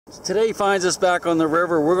Today finds us back on the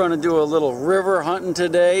river. We're going to do a little river hunting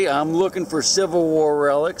today. I'm looking for Civil War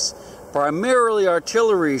relics, primarily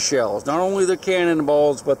artillery shells, not only the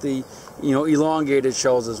cannonballs but the elongated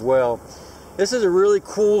shells as well. This is a really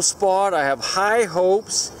cool spot. I have high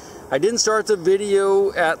hopes. I didn't start the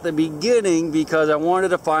video at the beginning because I wanted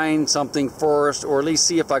to find something first, or at least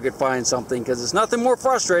see if I could find something, because it's nothing more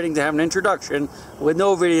frustrating to have an introduction with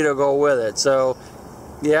no video to go with it. So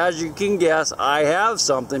yeah, as you can guess, I have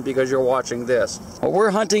something because you're watching this. What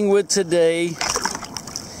we're hunting with today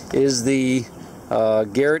is the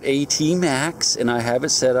Garrett AT Max, and I have it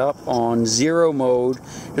set up on 0 mode,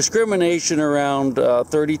 discrimination around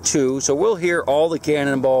 32, so we'll hear all the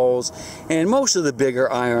cannonballs and most of the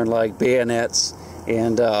bigger iron like bayonets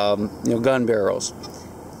and gun barrels.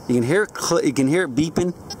 You can hear it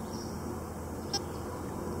beeping.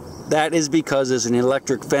 That is because there's an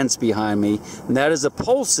electric fence behind me, and that is the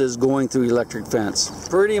pulses going through electric fence.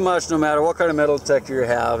 Pretty much no matter what kind of metal detector you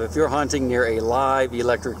have, if you're hunting near a live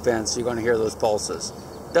electric fence, you're going to hear those pulses.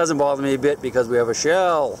 Doesn't bother me a bit because we have a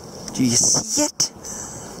shell. Do you see it?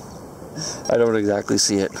 I don't exactly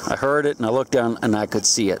see it. I heard it and I looked down and I could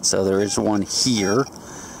see it. So there is one here.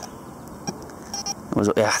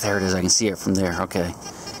 Yeah, there it is. I can see it from there. Okay.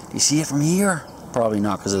 Do you see it from here? Probably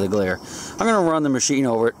not because of the glare. I'm going to run the machine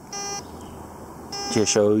over it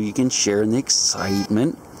just so you can share in the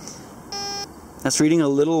excitement. That's reading a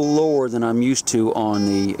little lower than I'm used to on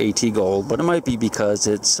the AT Gold, but it might be because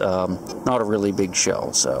it's not a really big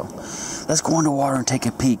shell. So let's go into water and take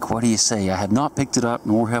a peek. What do you say? I have not picked it up,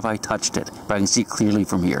 nor have I touched it, but I can see it clearly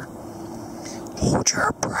from here. Hold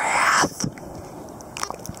your breath.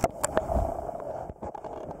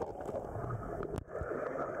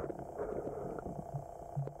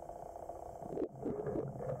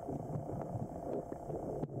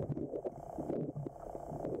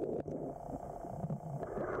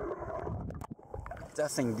 That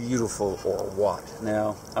thing beautiful or what?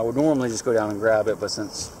 Now, I would normally just go down and grab it, but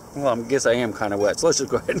since, well, I guess I am kind of wet, so let's just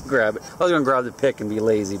go ahead and grab it. I was going to grab the pick and be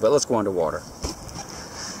lazy, but let's go underwater.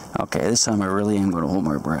 Okay, this time I really am going to hold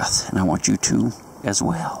my breath, and I want you to as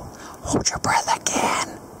well. Hold your breath again.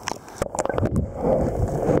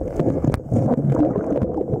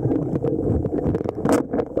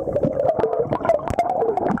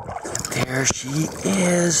 There she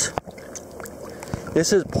is.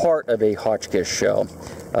 This is part of a Hotchkiss shell.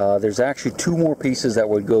 There's actually 2 more pieces that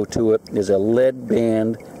would go to it. There's a lead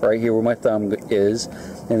band right here where my thumb is,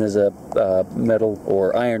 and there's a metal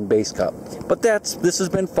or iron base cup. But this has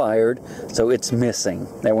been fired, so it's missing.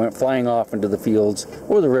 That went flying off into the fields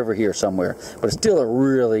or the river here somewhere. But it's still a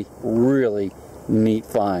really, really neat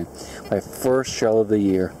find. My first shell of the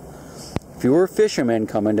year. If you were a fisherman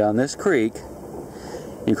coming down this creek,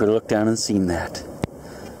 you could look down and seen that.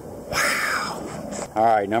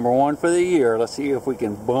 Alright, number 1 for the year. Let's see if we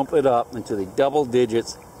can bump it up into the double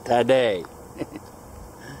digits today.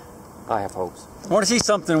 I have hopes. I want to see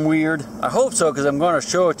something weird. I hope so, because I'm going to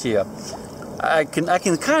show it to you. I can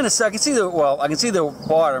kind of, I can see the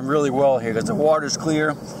bottom really well here because the water's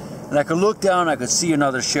clear, and I could look down and I could see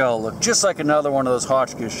another shell, look just like another one of those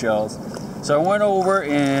Hotchkiss shells. So I went over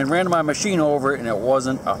and ran my machine over it, and it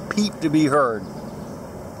wasn't a peep to be heard.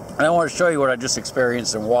 And I want to show you what I just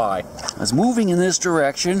experienced and why. I was moving in this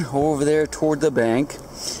direction over there toward the bank,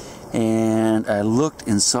 and I looked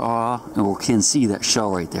and saw, or can see that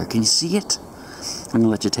shell right there. Can you see it? I'm going to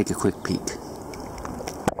let you take a quick peek.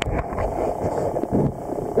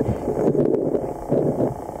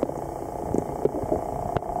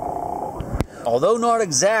 Although not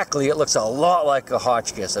exactly, it looks a lot like a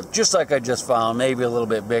Hotchkiss, just like I just found, maybe a little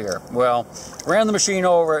bit bigger. Well, ran the machine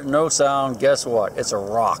over it, no sound. Guess what? It's a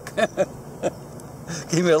rock.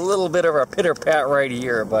 Give me a little bit of a pitter-pat right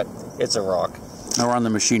here, but it's a rock. I'll run the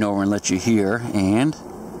machine over and let you hear, and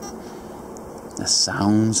the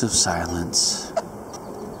sounds of silence.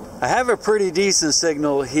 I have a pretty decent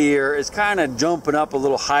signal here. It's kind of jumping up a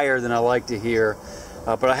little higher than I like to hear.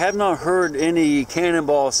 But I have not heard any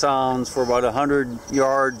cannonball sounds for about 100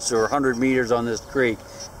 yards or 100 meters on this creek.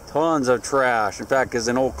 Tons of trash. In fact, there's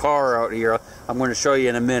an old car out here I'm going to show you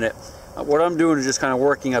in a minute. What I'm doing is just kind of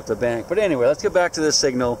working up the bank. But anyway, let's get back to this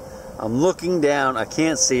signal. I'm looking down. I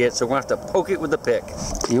can't see it, so we're going to have to poke it with the pick.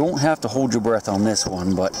 You won't have to hold your breath on this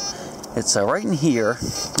one, but it's right in here.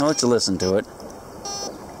 I'll let you listen to it.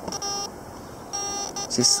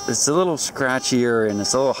 It's a little scratchier and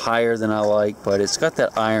it's a little higher than I like, but it's got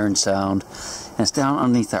that iron sound, and it's down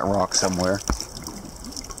underneath that rock somewhere.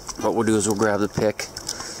 What we'll do is we'll grab the pick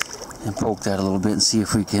and poke that a little bit and see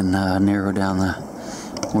if we can narrow down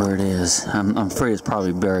where it is. I'm afraid it's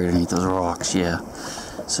probably buried underneath those rocks, yeah.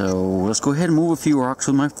 So let's go ahead and move a few rocks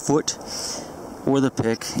with my foot or the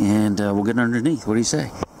pick, and we'll get underneath. What do you say?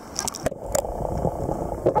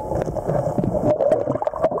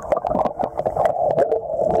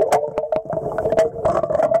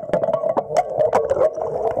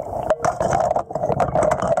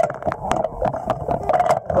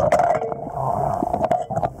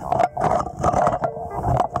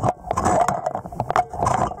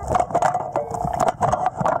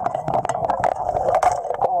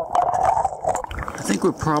 I think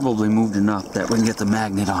we're probably moved enough that we can get the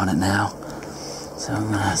magnet on it now. So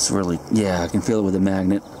that's really, yeah, I can feel it with the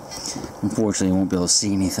magnet. Unfortunately, I won't be able to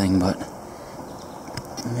see anything, but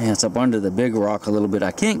yeah, it's up under the big rock a little bit.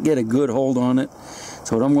 I can't get a good hold on it.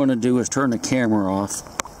 So what I'm going to do is turn the camera off,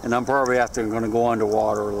 and I'm probably going to go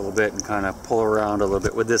underwater a little bit and kind of pull around a little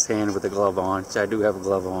bit with this hand with the glove on. So I do have a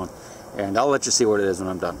glove on, and I'll let you see what it is when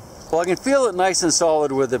I'm done. Well, I can feel it nice and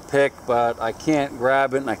solid with the pick, but I can't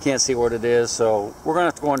grab it and I can't see what it is, so we're going to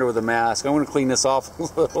have to go under with a mask. I'm going to clean this off a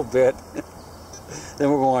little bit, then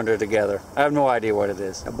we'll go under together. I have no idea what it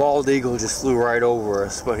is. A bald eagle just flew right over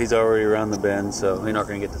us, but he's already around the bend, so you're not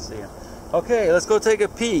going to get to see him. Okay, let's go take a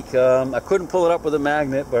peek. I couldn't pull it up with a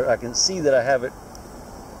magnet, but I can see that I have it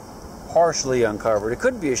partially uncovered. It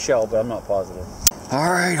could be a shell, but I'm not positive.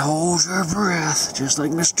 All right, hold your breath, just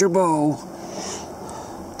like Mr. Bo.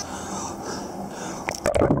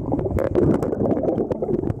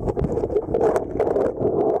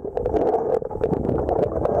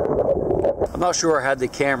 I'm not sure I had the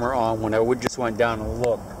camera on when I just went down and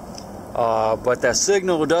looked, but that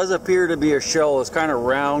signal does appear to be a shell. It's kind of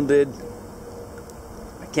rounded.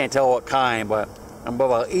 I can't tell what kind, but I'm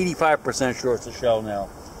about 85% sure it's a shell now.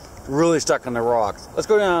 It's really stuck in the rocks. Let's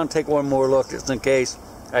go down and take one more look just in case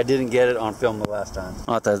I didn't get it on film the last time.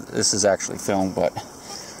 Not that this is actually filmed, but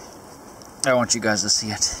I want you guys to see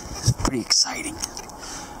it. It's pretty exciting.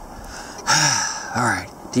 All right,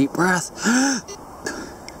 deep breath.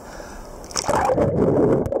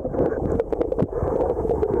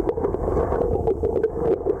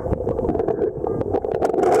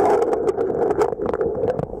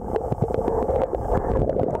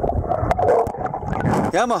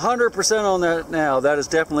 Yeah, I'm 100% on that now. That is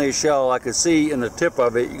definitely a shell. I could see in the tip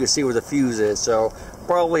of it, you can see where the fuse is. So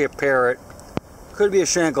probably a Parrott. Could be a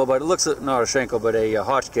Schenkel, but it looks, not a Schenkel, but a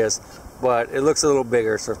Hotchkiss. But it looks a little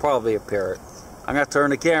bigger, so probably a Parrott. I'm going to turn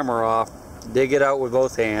the camera off, dig it out with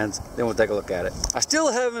both hands, then we'll take a look at it. I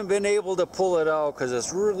still haven't been able to pull it out because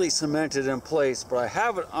it's really cemented in place, but I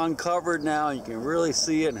have it uncovered now and you can really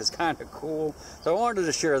see it and it's kind of cool. So I wanted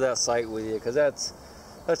to share that sight with you because that's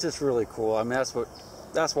just really cool. I mean,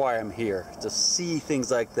 that's why I'm here, to see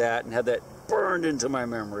things like that and have that burned into my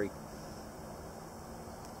memory.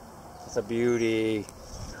 It's a beauty.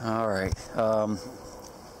 All right,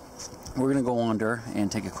 we're gonna go under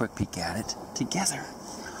and take a quick peek at it together.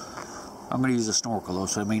 I'm gonna use a snorkel though,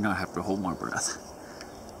 so I may not have to hold my breath.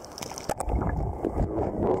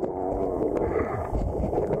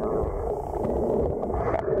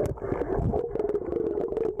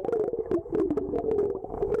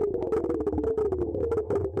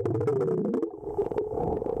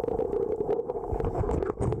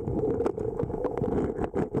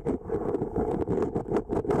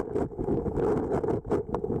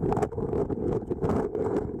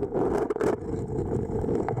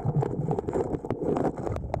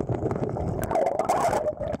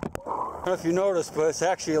 I don't know if you noticed, but it's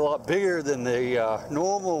actually a lot bigger than the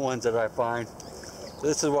normal ones that I find.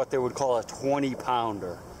 This is what they would call a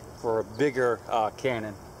 20-pounder for a bigger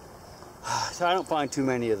cannon. So I don't find too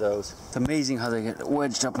many of those. It's amazing how they get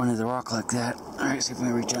wedged up under the rock like that. All right, see if we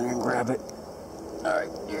can reach under and grab it. All right,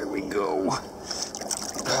 here we go.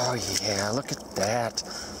 Oh yeah, look at that.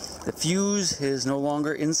 The fuse is no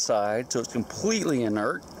longer inside, so it's completely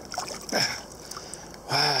inert.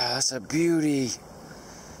 Wow, that's a beauty.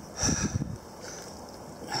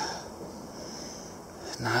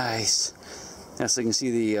 Nice. Now, so you can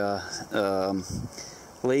see the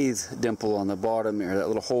lathe dimple on the bottom here, that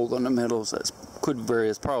little hole in the middle. So that could vary.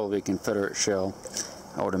 It's probably a Confederate shell,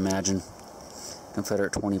 I would imagine.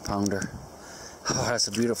 Confederate 20-pounder. Oh, that's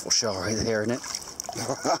a beautiful shell right there, isn't it?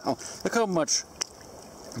 Wow. Look how much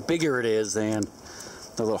bigger it is than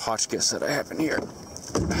the little Hotchkiss that I have in here.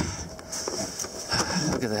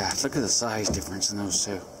 Look at that. Look at the size difference in those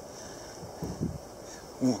two.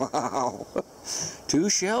 Wow. 2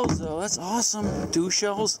 shells though, that's awesome. 2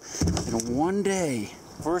 shells in one day.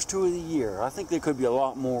 First 2 of the year. I think there could be a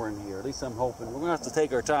lot more in here. At least I'm hoping. We're gonna have to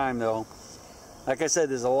take our time though. Like I said,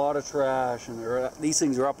 there's a lot of trash and these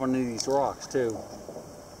things are up under these rocks too.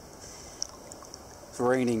 It's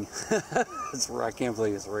raining. I can't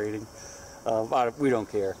believe it's raining. We don't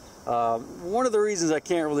care. One of the reasons I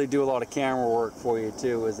can't really do a lot of camera work for you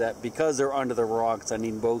too is that because they're under the rocks, I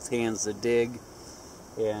need both hands to dig,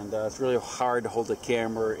 and it's really hard to hold the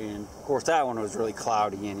camera. And of course that one was really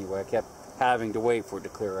cloudy anyway. I kept having to wait for it to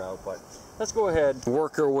clear out. But let's go ahead and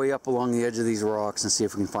work our way up along the edge of these rocks and see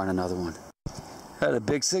if we can find another one. Had a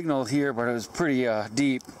big signal here, but it was pretty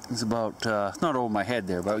deep. It's about not over my head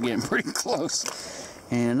there, but getting pretty close.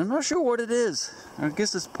 And I'm not sure what it is. I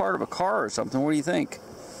guess it's part of a car or something. What do you think?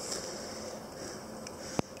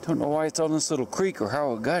 Don't know why it's on this little creek or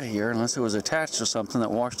how it got here, unless it was attached to something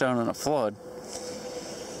that washed down in a flood.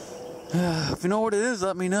 If you know what it is,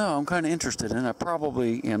 let me know. I'm kind of interested in it. I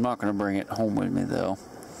probably am not going to bring it home with me, though.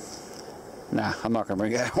 Nah, I'm not going to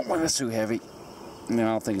bring it home when it's too heavy. And I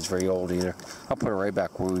don't think it's very old either. I'll put it right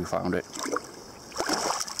back where we found it.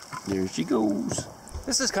 There she goes.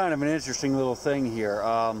 This is kind of an interesting little thing here.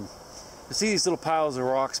 You see these little piles of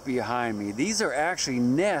rocks behind me. These are actually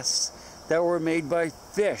nests that were made by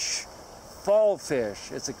fish, fall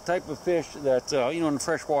fish. It's a type of fish that, you know, in the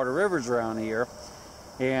freshwater rivers around here.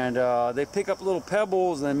 And they pick up little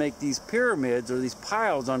pebbles and they make these pyramids or these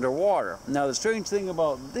piles underwater. Now the strange thing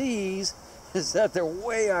about these is that they're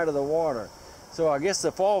way out of the water. So I guess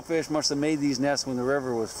the fall fish must have made these nests when the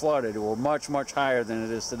river was flooded, or much, much higher than it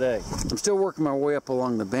is today. I'm still working my way up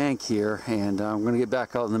along the bank here, and I'm going to get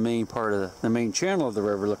back out in the main part of the main channel of the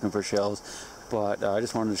river looking for shells. But I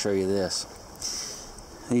just wanted to show you this.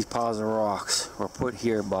 These piles of rocks were put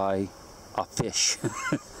here by a fish.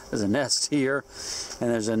 There's a nest here, and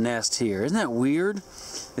there's a nest here. Isn't that weird?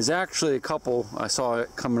 There's actually a couple, I saw it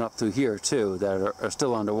coming up through here too, that are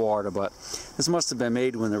still underwater, but this must have been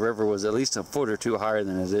made when the river was at least a foot or two higher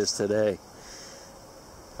than it is today.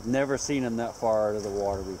 I've never seen them that far out of the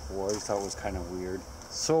water before. I just thought it was kind of weird.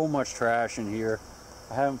 So much trash in here.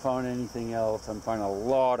 I haven't found anything else. I'm finding a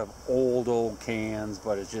lot of old cans,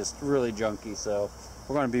 but it's just really junky, so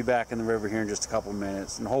we're going to be back in the river here in just a couple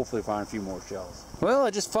minutes and hopefully find a few more shells. Well, I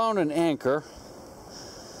just found an anchor.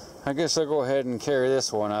 I guess I'll go ahead and carry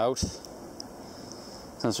this one out,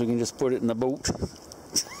 since we can just put it in the boat.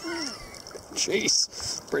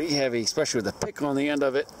 Jeez, pretty heavy, especially with the pick on the end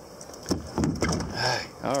of it.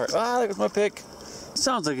 Alright, there's my pick.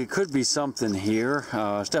 Sounds like it could be something here.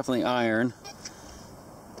 It's definitely iron.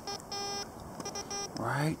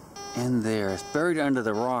 Right in there. It's buried under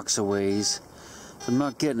the rocks a ways. So I'm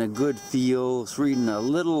not getting a good feel. It's reading a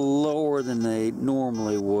little lower than they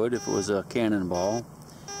normally would if it was a cannonball.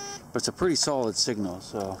 But it's a pretty solid signal,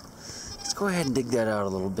 so let's go ahead and dig that out a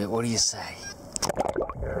little bit. What do you say?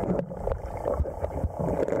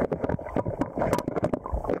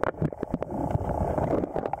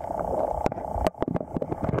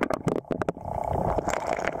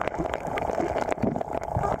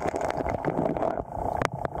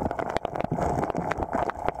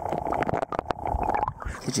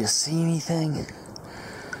 Did you see anything?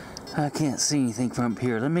 I can't see anything from up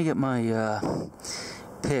here. Let me get my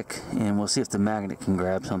pick and we'll see if the magnet can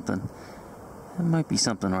grab something. There might be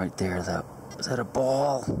something right there though. Is that a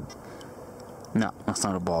ball? No, that's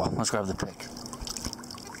not a ball. Let's grab the pick.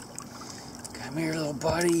 Come here, little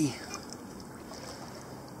buddy.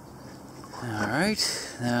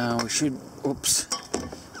 Alright, now we should, oops.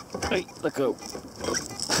 Hey, let go.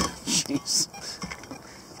 Jeez.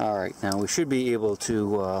 Alright, now we should be able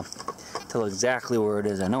to tell exactly where it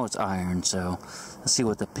is. I know it's iron, so let's see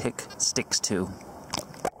what the pick sticks to.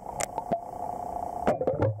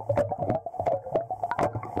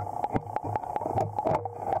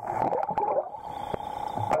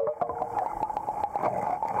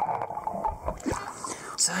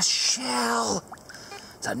 It's a shell!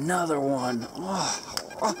 It's another one.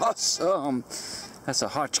 Oh, awesome! That's a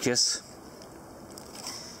Hotchkiss.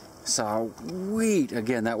 Sweet!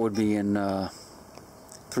 Again, that would be in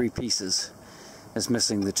 3 pieces. It's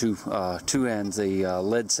missing the two ends, the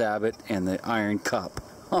lead sabot and the iron cup.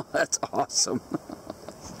 Oh, that's awesome!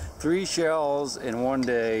 3 shells in one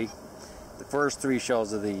day. The first 3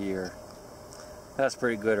 shells of the year. That's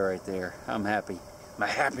pretty good right there. I'm happy. I'm a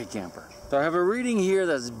happy camper. So I have a reading here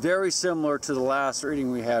that's very similar to the last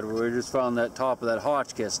reading we had where we just found that top of that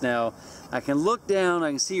Hotchkiss. Now, I can look down,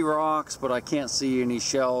 I can see rocks, but I can't see any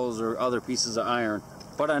shells or other pieces of iron.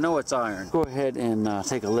 But I know it's iron. Go ahead and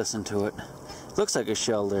take a listen to it. Looks like a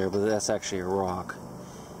shell there, but that's actually a rock.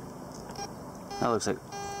 That looks like...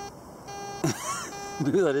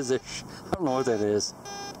 Maybe that is a... I don't know what that is.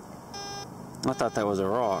 I thought that was a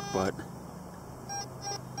rock, but...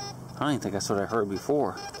 I don't even think that's what I heard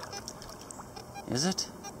before. Is it?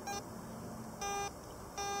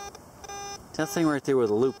 That thing right there where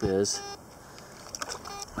the loop is.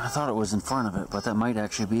 I thought it was in front of it, but that might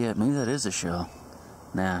actually be it. Maybe that is a shell.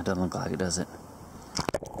 Nah, it doesn't look like it, does it?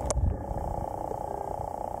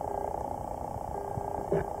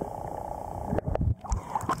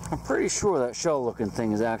 I'm pretty sure that shell-looking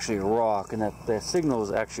thing is actually a rock, and that the signal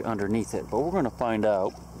is actually underneath it. But we're going to find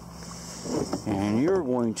out. And you're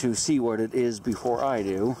going to see what it is before I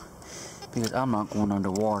do, because I'm not going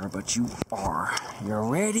underwater, but you are. You're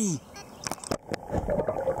ready?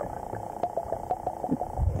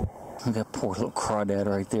 Look at that poor little crawdad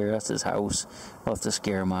right there. That's his house. I'll have to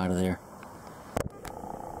scare him out of there.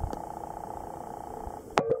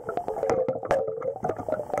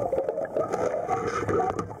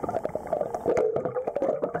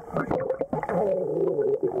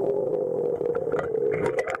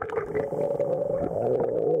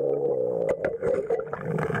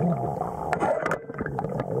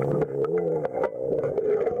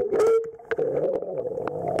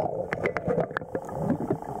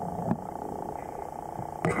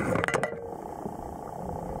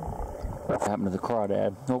 What happened to the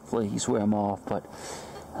crawdad? Hopefully he swam off, but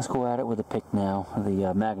let's go at it with a pick now,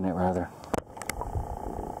 the magnet rather.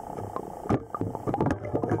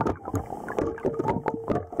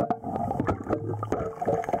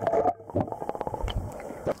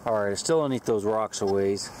 Alright, it's still underneath those rocks a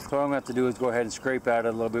ways. So what I'm going to have to do is go ahead and scrape at it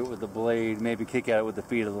a little bit with the blade, maybe kick at it with the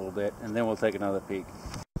feet a little bit, and then we'll take another peek.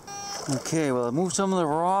 Okay, well I moved some of the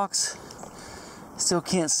rocks. Still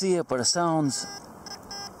can't see it, but it sounds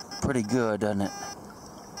pretty good, doesn't it?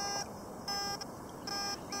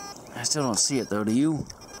 I still don't see it though, do you?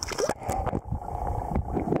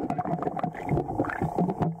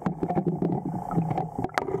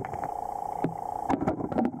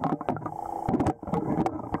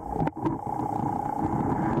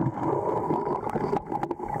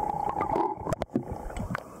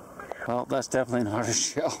 Well, that's definitely not a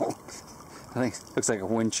shell. I think it looks like a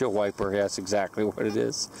windshield wiper. Yeah, that's exactly what it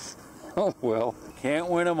is. Oh well, can't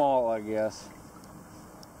win them all, I guess.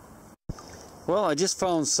 Well, I just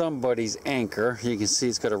found somebody's anchor. You can see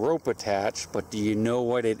it's got a rope attached, but do you know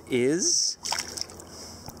what it is?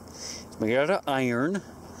 It's made out of iron.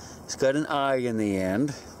 It's got an eye in the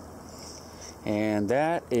end. And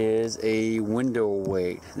that is a window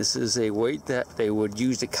weight. This is a weight that they would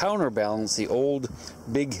use to counterbalance the old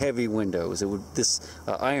big heavy windows. This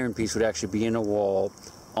iron piece would actually be in a wall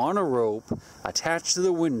on a rope attached to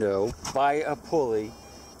the window by a pulley,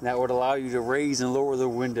 and that would allow you to raise and lower the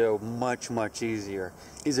window much easier.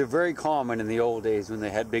 These are very common in the old days when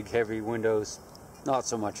they had big heavy windows. Not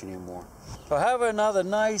so much anymore. So I have another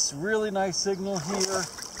really nice signal here.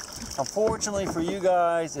 Unfortunately for you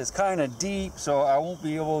guys, it's kind of deep, so I won't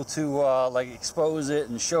be able to like expose it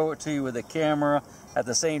and show it to you with the camera at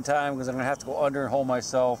the same time, because I'm going to have to go under and hold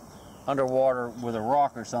myself underwater with a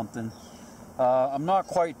rock or something. I'm not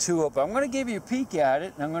quite to it, but I'm going to give you a peek at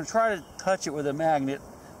it, and I'm going to try to touch it with a magnet,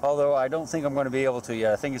 although I don't think I'm going to be able to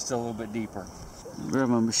yet. I think it's still a little bit deeper. Grab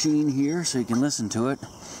my machine here so you can listen to it.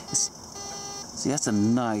 See, that's a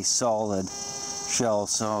nice solid shell,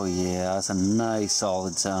 so yeah, that's a nice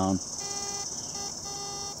solid sound.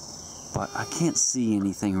 But I can't see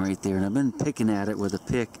anything right there, and I've been picking at it with a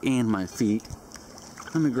pick and my feet.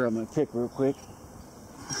 Let me grab my pick real quick,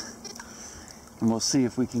 and we'll see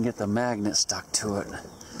if we can get the magnet stuck to it.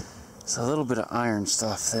 It's a little bit of iron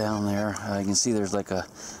stuff down there. You can see there's like a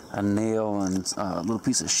nail and a little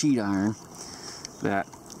piece of sheet iron that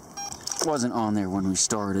wasn't on there when we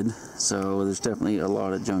started, so there's definitely a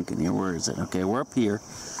lot of junk in here. Where is it? Okay, we're up here.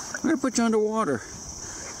 We're gonna put you underwater.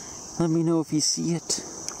 Let me know if you see it.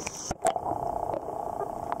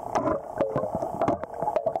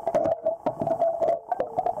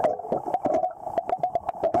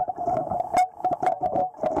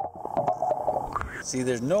 See,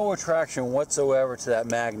 there's no attraction whatsoever to that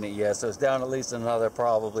magnet yet, so it's down at least another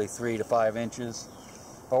probably 3 to 5 inches.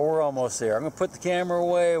 But we're almost there. I'm going to put the camera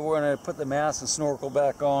away, we're going to put the mask and snorkel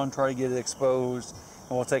back on, try to get it exposed,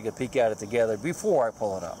 and we'll take a peek at it together before I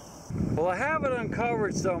pull it up. Well, I have it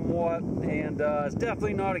uncovered somewhat, and it's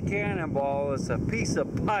definitely not a cannonball. It's a piece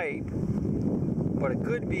of pipe, but it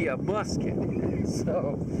could be a musket.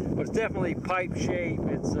 But it's definitely pipe shape.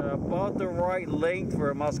 It's about the right length for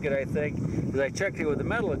a musket, I think, because I checked it with the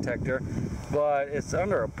metal detector, but it's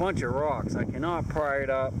under a bunch of rocks. I cannot pry it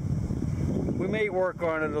up. We may work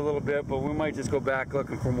on it a little bit, but we might just go back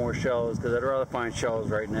looking for more shells, because I'd rather find shells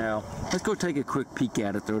right now. Let's go take a quick peek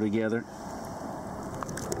at it though together.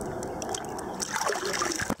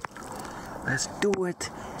 Let's do it.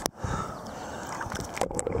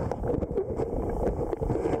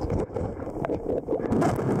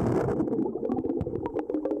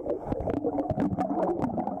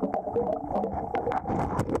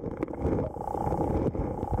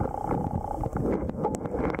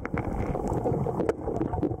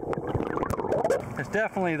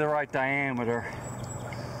 definitely the right diameter.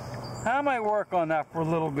 I might work on that for a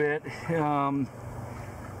little bit. I'll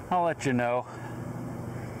let you know.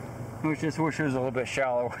 I just wish it was a little bit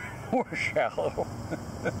shallow, more shallow.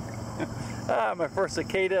 My first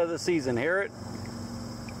cicada of the season. Hear it?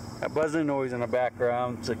 That buzzing noise in the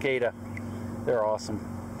background. Cicada. They're awesome.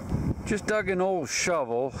 Just dug an old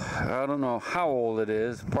shovel. I don't know how old it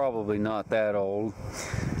is. Probably not that old.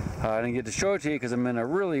 I didn't get to show it to you because I'm in a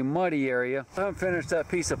really muddy area. I haven't finished that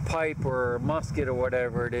piece of pipe or musket or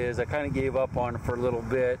whatever it is. I kind of gave up on it for a little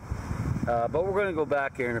bit. But we're going to go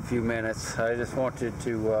back here in a few minutes. I just wanted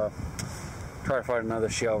to try to find another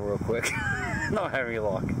shell real quick. Not having any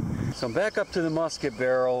luck. So I'm back up to the musket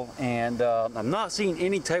barrel, and I'm not seeing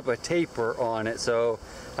any type of taper on it, so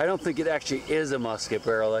I don't think it actually is a musket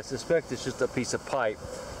barrel. I suspect it's just a piece of pipe.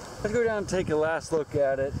 Let's go down and take a last look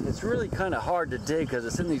at it. It's really kind of hard to dig because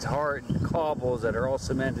it's in these hard cobbles that are all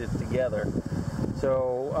cemented together.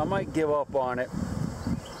 So I might give up on it.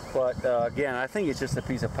 But again, I think it's just a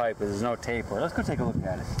piece of pipe. There's no taper. Let's go take a look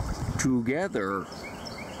at it together.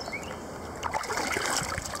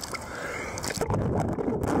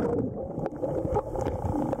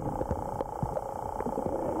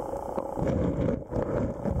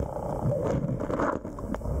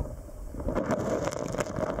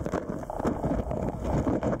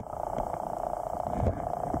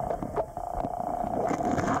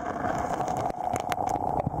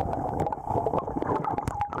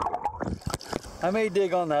 I may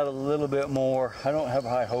dig on that a little bit more. I don't have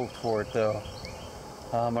high hopes for it though.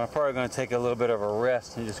 I'm probably going to take a little bit of a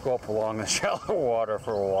rest and just go up along the shallow water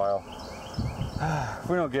for a while. If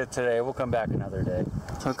we don't get it today, we'll come back another day.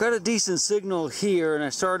 So I've got a decent signal here, and I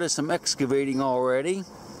started some excavating already.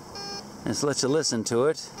 Just let you listen to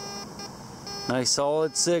it. Nice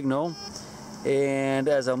solid signal. And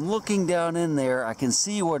as I'm looking down in there, I can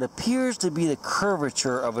see what appears to be the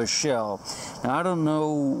curvature of a shell. Now, I don't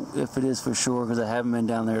know if it is for sure because I haven't been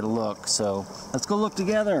down there to look. So let's go look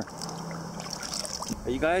together.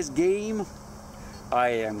 Are you guys game? I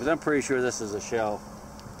am, because I'm pretty sure this is a shell.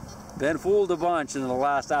 Been fooled a bunch in the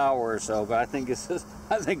last hour or so, but I think this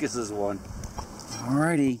is one.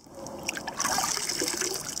 Alrighty.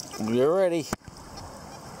 You're ready.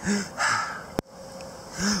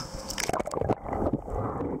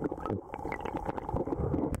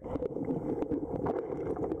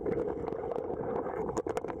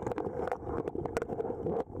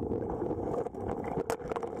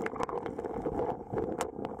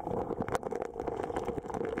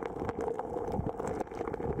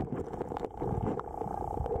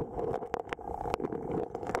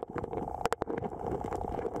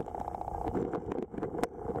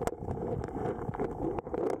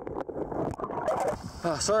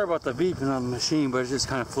 Sorry about the beeping on the machine, but it's just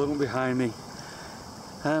kind of floating behind me.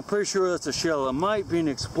 I'm pretty sure that's a shell. It might be an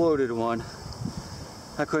exploded one.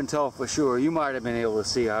 I couldn't tell for sure. You might have been able to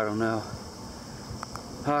see, I don't know.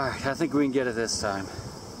 Alright, I think we can get it this time.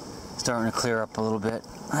 Starting to clear up a little bit.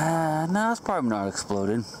 No, it's probably not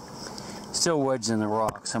exploded. Still wedged in the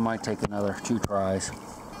rocks. I might take another 2 tries.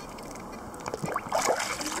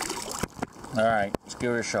 Alright, let's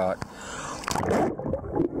give it a shot.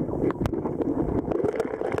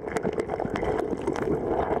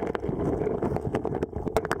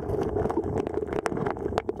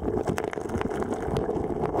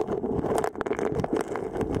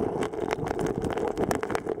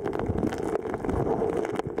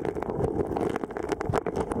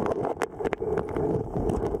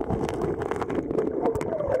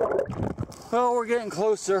 Well, we're getting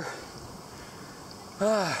closer.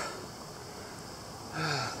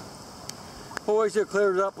 Always it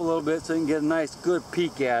clears up a little bit so you can get a nice good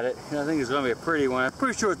peek at it. I think it's going to be a pretty one. I'm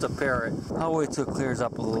pretty sure it's a parrot. I'll wait till it clears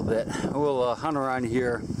up a little bit. We'll hunt around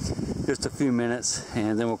here just a few minutes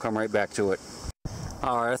and then we'll come right back to it.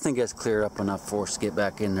 Alright, I think that's cleared up enough for us to get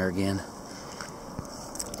back in there again.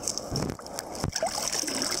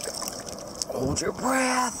 Hold your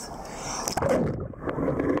breath.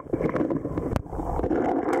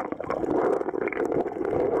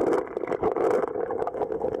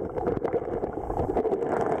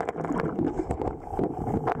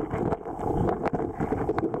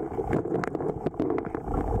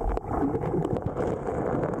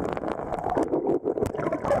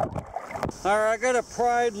 Alright, I got a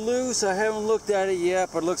pried loose. I haven't looked at it yet,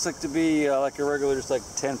 but it looks like to be like a regular, just like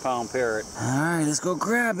 10-pound parrot. Alright, let's go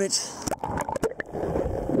grab it.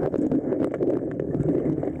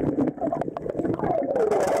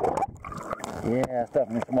 Yeah, it's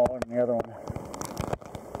definitely smaller than the other one.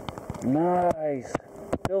 Nice.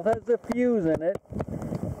 Still has the fuse in it.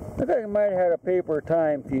 Look like it might have had a paper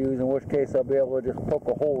time fuse, in which case I'll be able to just poke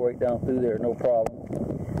a hole right down through there, no problem.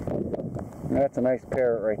 And that's a nice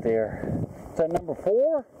Parrott right there. Is that number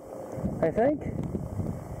 4? I think.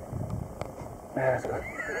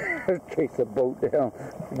 Let's chase a boat down.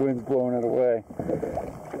 The wind's blowing it away.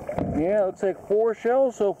 Yeah, it looks like 4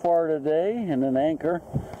 shells so far today, and an anchor.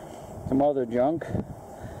 Some other junk.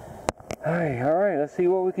 Alright, let's see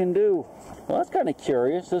what we can do. Well, that's kind of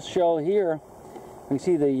curious. This shell here, you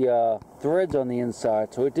see the threads on the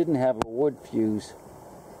inside, so it didn't have a wood fuse.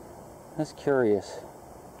 That's curious.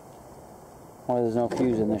 Why there's no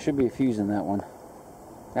fuse in there. There should be a fuse in that one.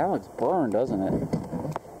 That looks burned, doesn't it?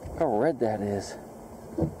 Look how red that is.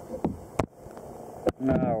 Oh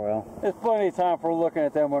well. There's plenty of time for looking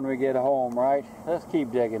at them when we get home, right? Let's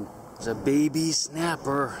keep digging. There's a baby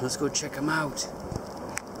snapper. Let's go check him out.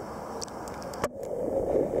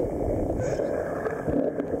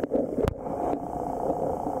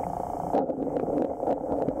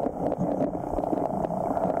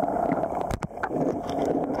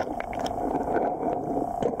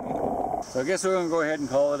 So I guess we're going to go ahead and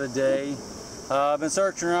call it a day. I've been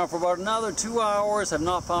searching around for about another 2 hours. Have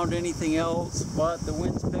not found anything else, but the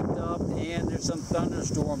wind's picked up and there's some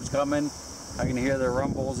thunderstorms coming. I can hear the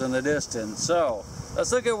rumbles in the distance. So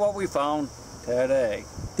let's look at what we found today.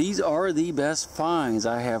 These are the best finds.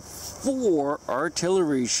 I have 4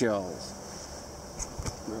 artillery shells.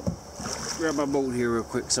 Grab my boat here real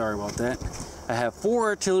quick. Sorry about that. I have 4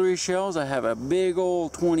 artillery shells. I have a big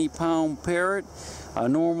old 20-pound Parrott. A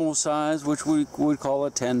normal size, which we would call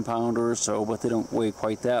a 10-pounder or so, but they don't weigh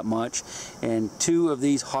quite that much. And 2 of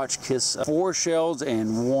these Hotchkiss, 4 shells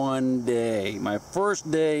in 1 day. My first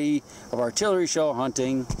day of artillery shell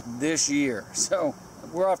hunting this year. So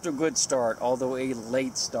we're off to a good start, although a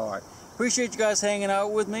late start. Appreciate you guys hanging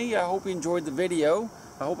out with me. I hope you enjoyed the video.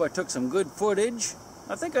 I hope I took some good footage.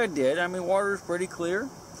 I think I did. I mean, water is pretty clear.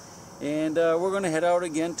 And we're going to head out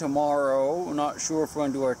again tomorrow. I'm not sure if we're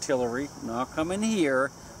going to do artillery. Not coming here.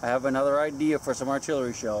 I have another idea for some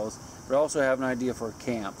artillery shells, but I also have an idea for a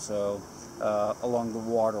camp, so along the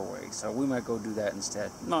waterway. So we might go do that instead.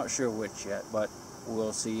 Not sure which yet, but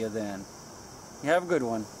we'll see you then. You have a good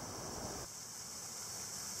one.